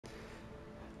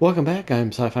Welcome back,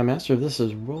 I'm SyFy Master. This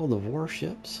is World of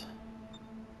Warships.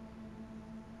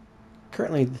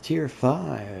 Currently the Tier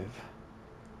 5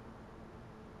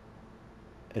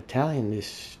 Italian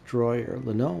destroyer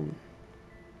Leone.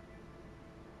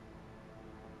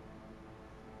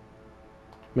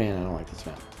 Man, I don't like this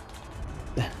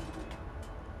map.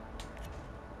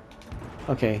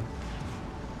 Okay.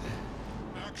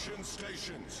 Action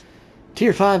stations.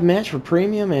 Tier 5 match for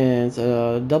premium, and it's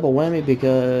a double whammy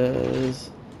because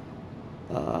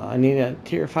I need a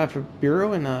Tier 5 for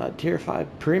Bureau and a Tier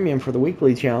 5 premium for the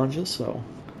weekly challenges, so.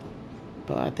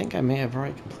 But I think I may have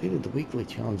already completed the weekly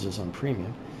challenges on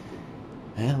premium.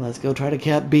 Well, let's go try to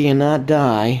cap B and not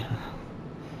die.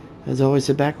 As always,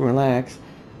 sit back and relax.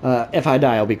 If I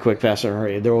die, I'll be quick, fast, and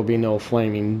hurry. There will be no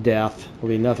flaming death. There will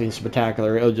be nothing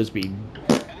spectacular. It'll just be...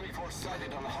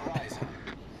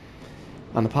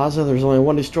 On the positive, there's only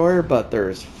one destroyer, but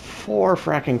there's 4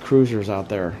 fracking cruisers out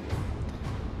there.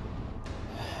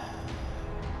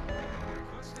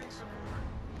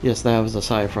 Yes, that was a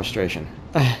sigh of frustration.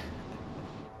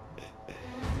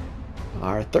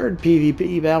 Our third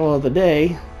PvP battle of the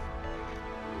day.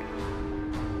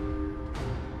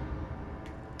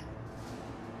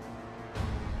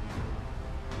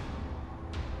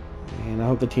 And I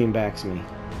hope the team backs me.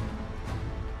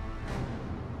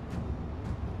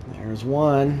 There's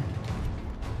one.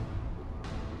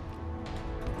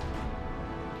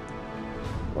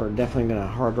 We're definitely going to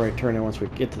hard right turn it once we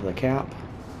get to the cap.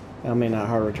 I mean, not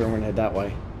hard right turn, we're going to head that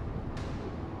way.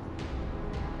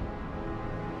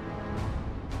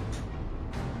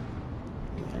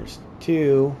 There's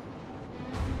 2.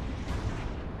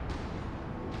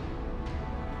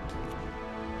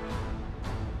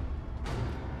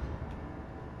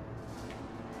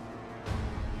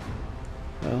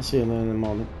 I'll see them in a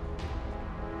moment.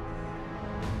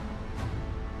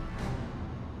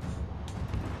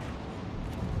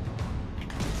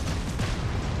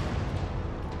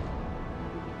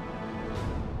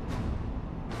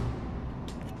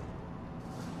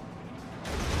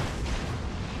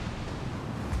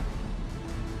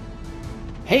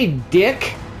 Hey,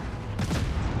 dick!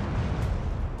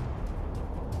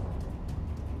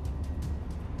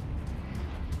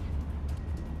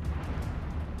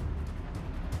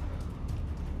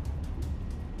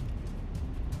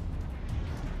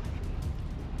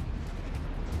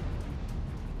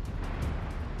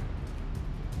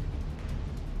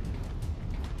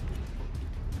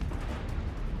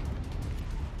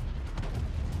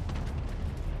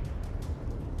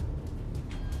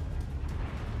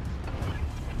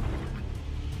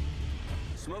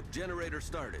 Smoke generator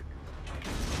started.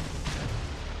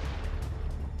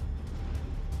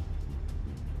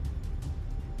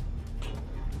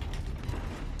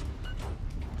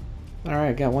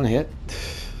 Alright, got one hit.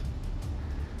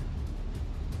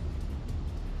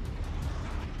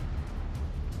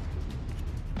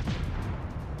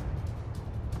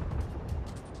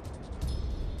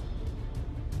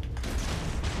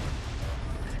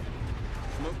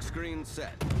 Smoke screen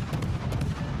set.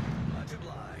 Much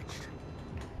obliged.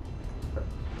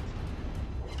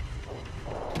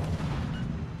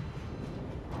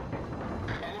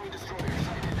 Enemy destroyer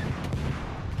sighted.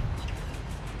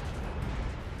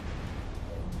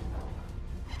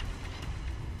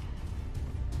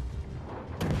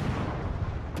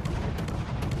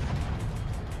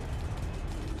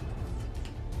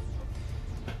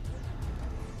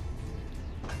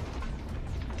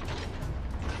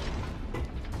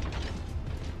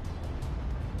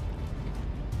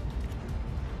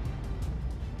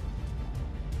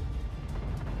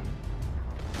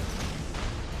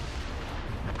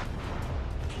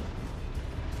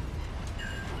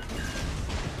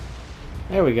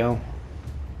 There we go.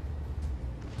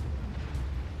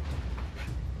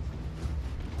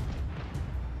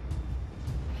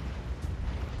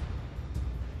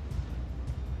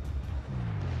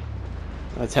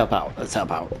 Let's help out. Let's help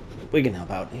out. We can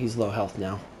help out. He's low health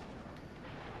now.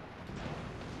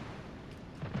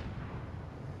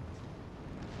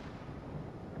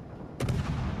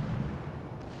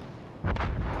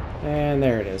 And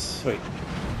there it is. Sweet.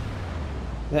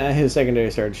 His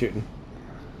secondary started shooting.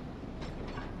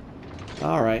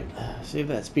 Alright, save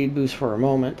that speed boost for a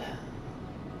moment.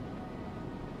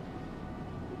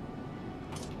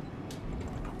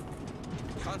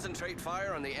 Concentrate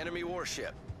fire on the enemy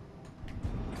warship.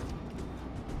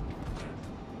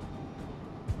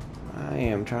 I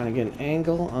am trying to get an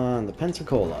angle on the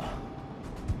Pensacola.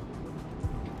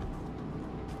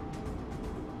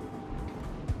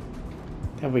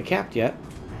 Have we capped yet?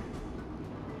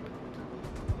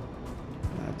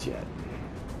 Not yet.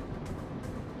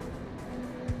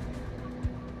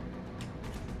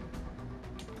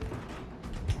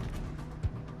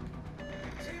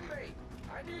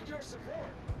 your support.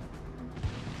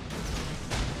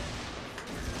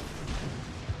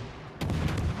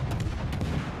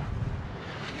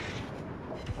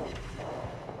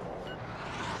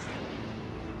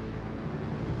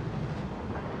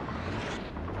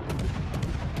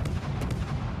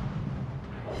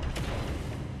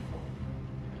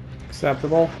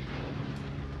 Acceptable.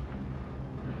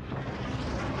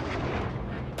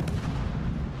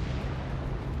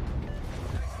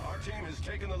 Our team has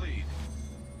taken the lead.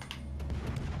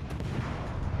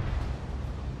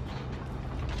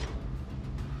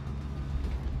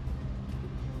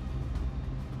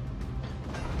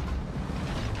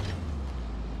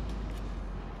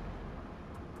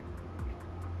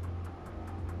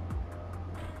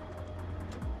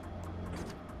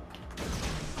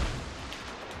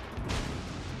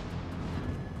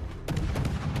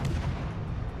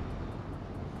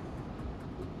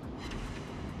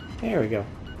 There we go.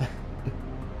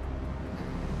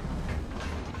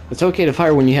 It's okay to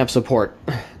fire when you have support.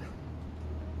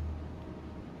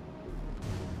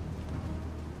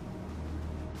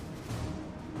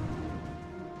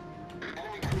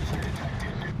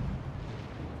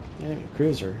 Enemy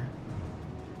cruiser.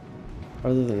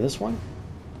 Other than this one?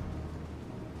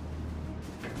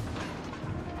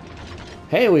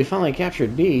 Hey, we finally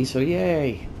captured B, so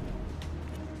yay!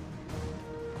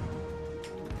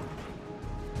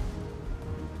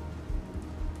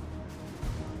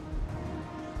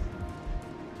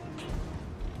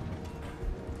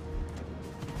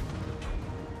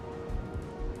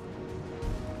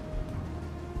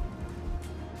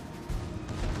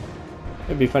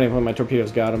 It'd be funny if one of my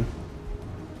torpedoes got him.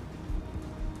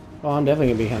 Oh, I'm definitely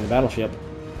gonna be behind the battleship.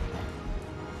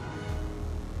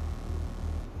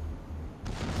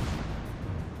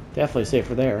 Definitely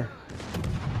safer there.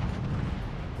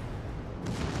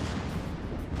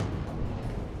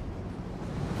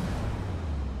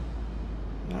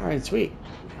 Alright, sweet.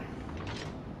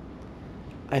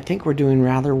 I think we're doing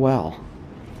rather well.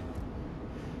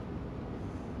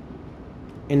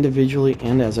 Individually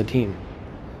and as a team.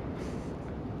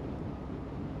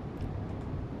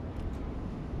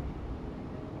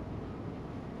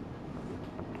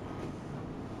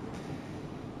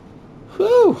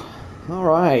 Whew!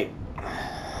 Alright.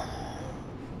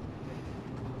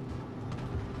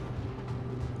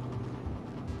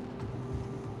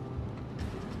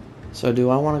 So do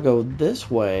I want to go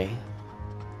this way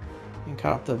and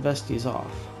cut off the Vesties off?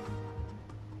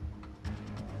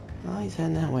 Oh, he's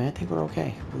heading that way. I think we're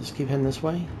okay. We'll just keep heading this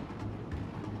way.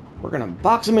 We're gonna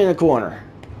box them in a corner.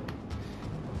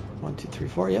 1, 2, 3,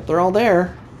 4. Yep, they're all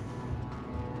there.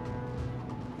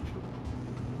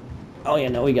 Oh yeah,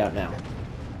 no, we got it now.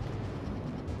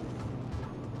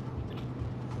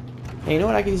 Hey, you know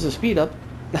what? I can use the speed up.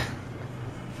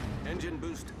 Engine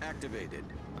boost activated.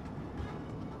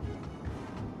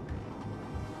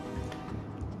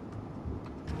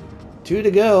 Two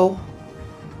to go.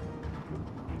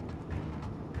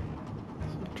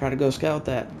 Try to go scout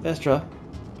that Vestra,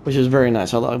 which is very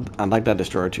nice. I like that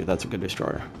destroyer too. That's a good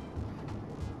destroyer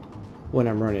when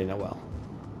I'm running it well.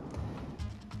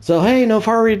 So hey, no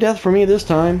fiery death for me this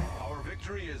time. Our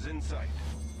victory is in sight.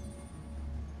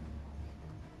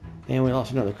 And we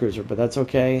lost another cruiser, but that's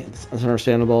okay. It's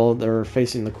understandable. They're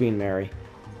facing the Queen Mary.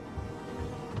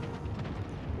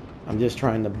 I'm just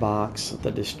trying to box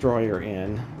the destroyer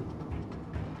in.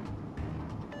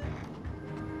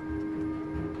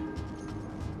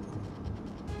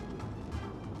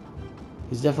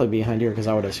 He's definitely behind here because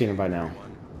I would have seen him by now.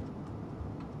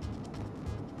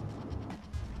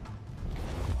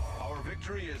 Our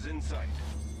victory is in sight.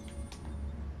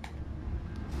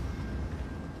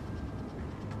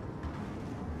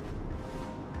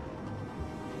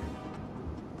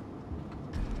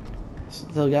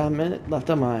 Still got a minute left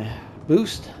on my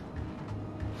boost.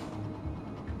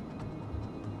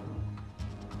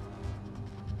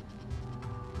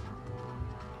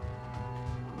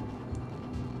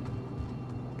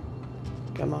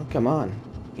 Come on, come on.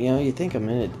 You know, you think a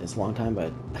minute is a long time,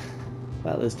 but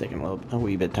well, it's taking a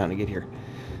wee bit of time to get here.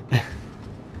 Good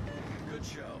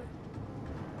show.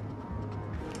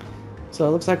 So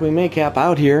it looks like we may cap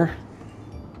out here.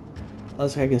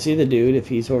 Unless I can see the dude if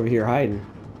he's over here hiding.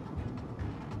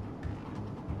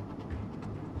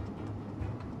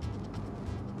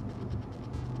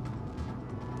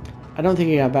 I don't think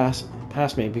he got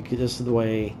past me because this is the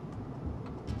way.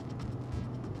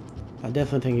 I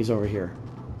definitely think he's over here.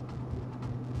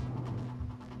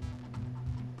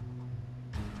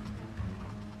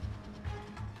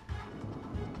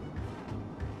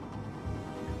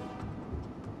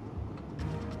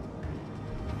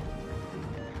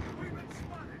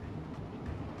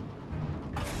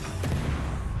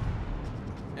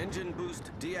 Engine boost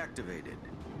deactivated.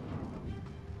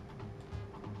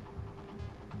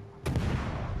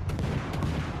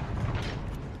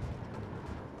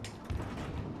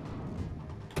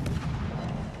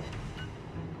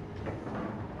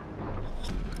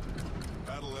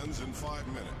 Battle ends in 5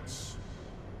 minutes.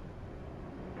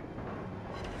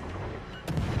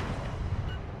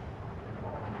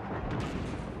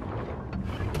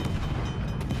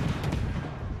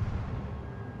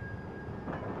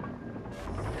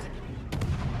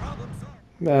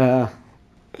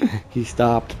 He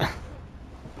stopped.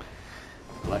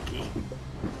 Lucky.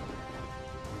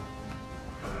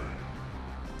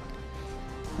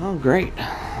 Oh, great.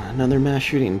 Another mass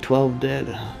shooting. 12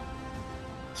 dead.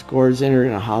 Scores entered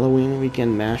in a Halloween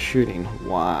weekend mass shooting.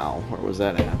 Wow. Where was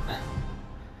that at?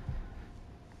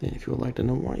 And if you would like to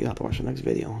know more, you have to watch the next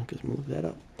video because we'll look that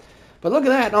up. But look at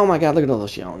that. Oh my god, look at all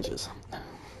those challenges.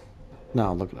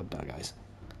 No, look it up now, guys.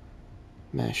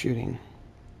 Mass shooting.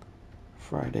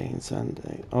 Friday and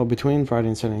Sunday. Oh, between Friday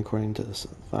and Sunday, according to this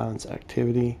violence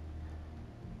activity.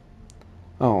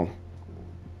 Oh,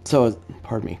 so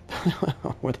pardon me,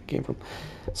 where that came from.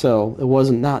 So it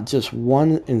wasn't not just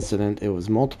one incident; it was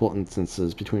multiple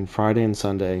instances between Friday and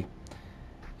Sunday,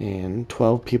 and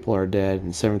 12 people are dead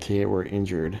and 78 were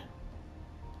injured.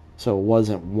 So it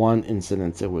wasn't one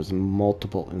incident; it was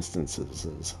multiple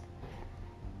instances.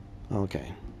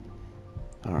 Okay.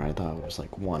 All right, I thought it was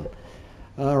like one.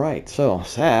 Alright, so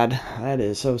sad. That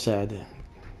is so sad.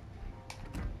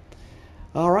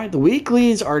 Alright, the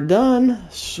weeklies are done.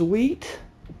 Sweet.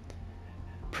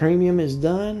 Premium is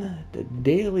done. The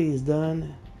daily is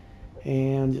done.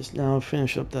 And just now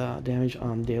finish up the damage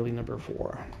on daily number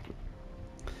 4.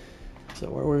 So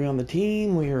where were we on the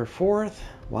team? We are 4th.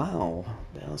 Wow.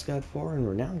 Dallas got 4 and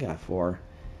Renown got 4.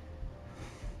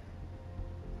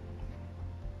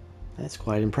 That's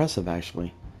quite impressive,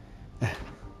 actually.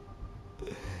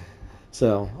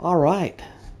 So, alright.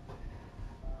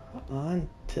 On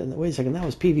to, wait a second, that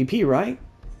was PvP, right?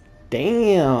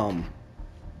 Damn.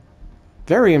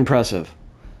 Very impressive.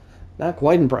 Not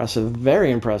quite impressive,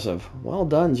 very impressive. Well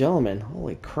done, gentlemen.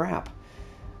 Holy crap.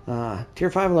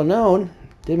 Tier 5 Leone.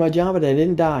 Did my job, but I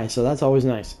didn't die, so that's always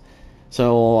nice.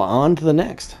 So, on to the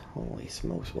next. Holy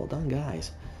smokes, well done,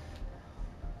 guys.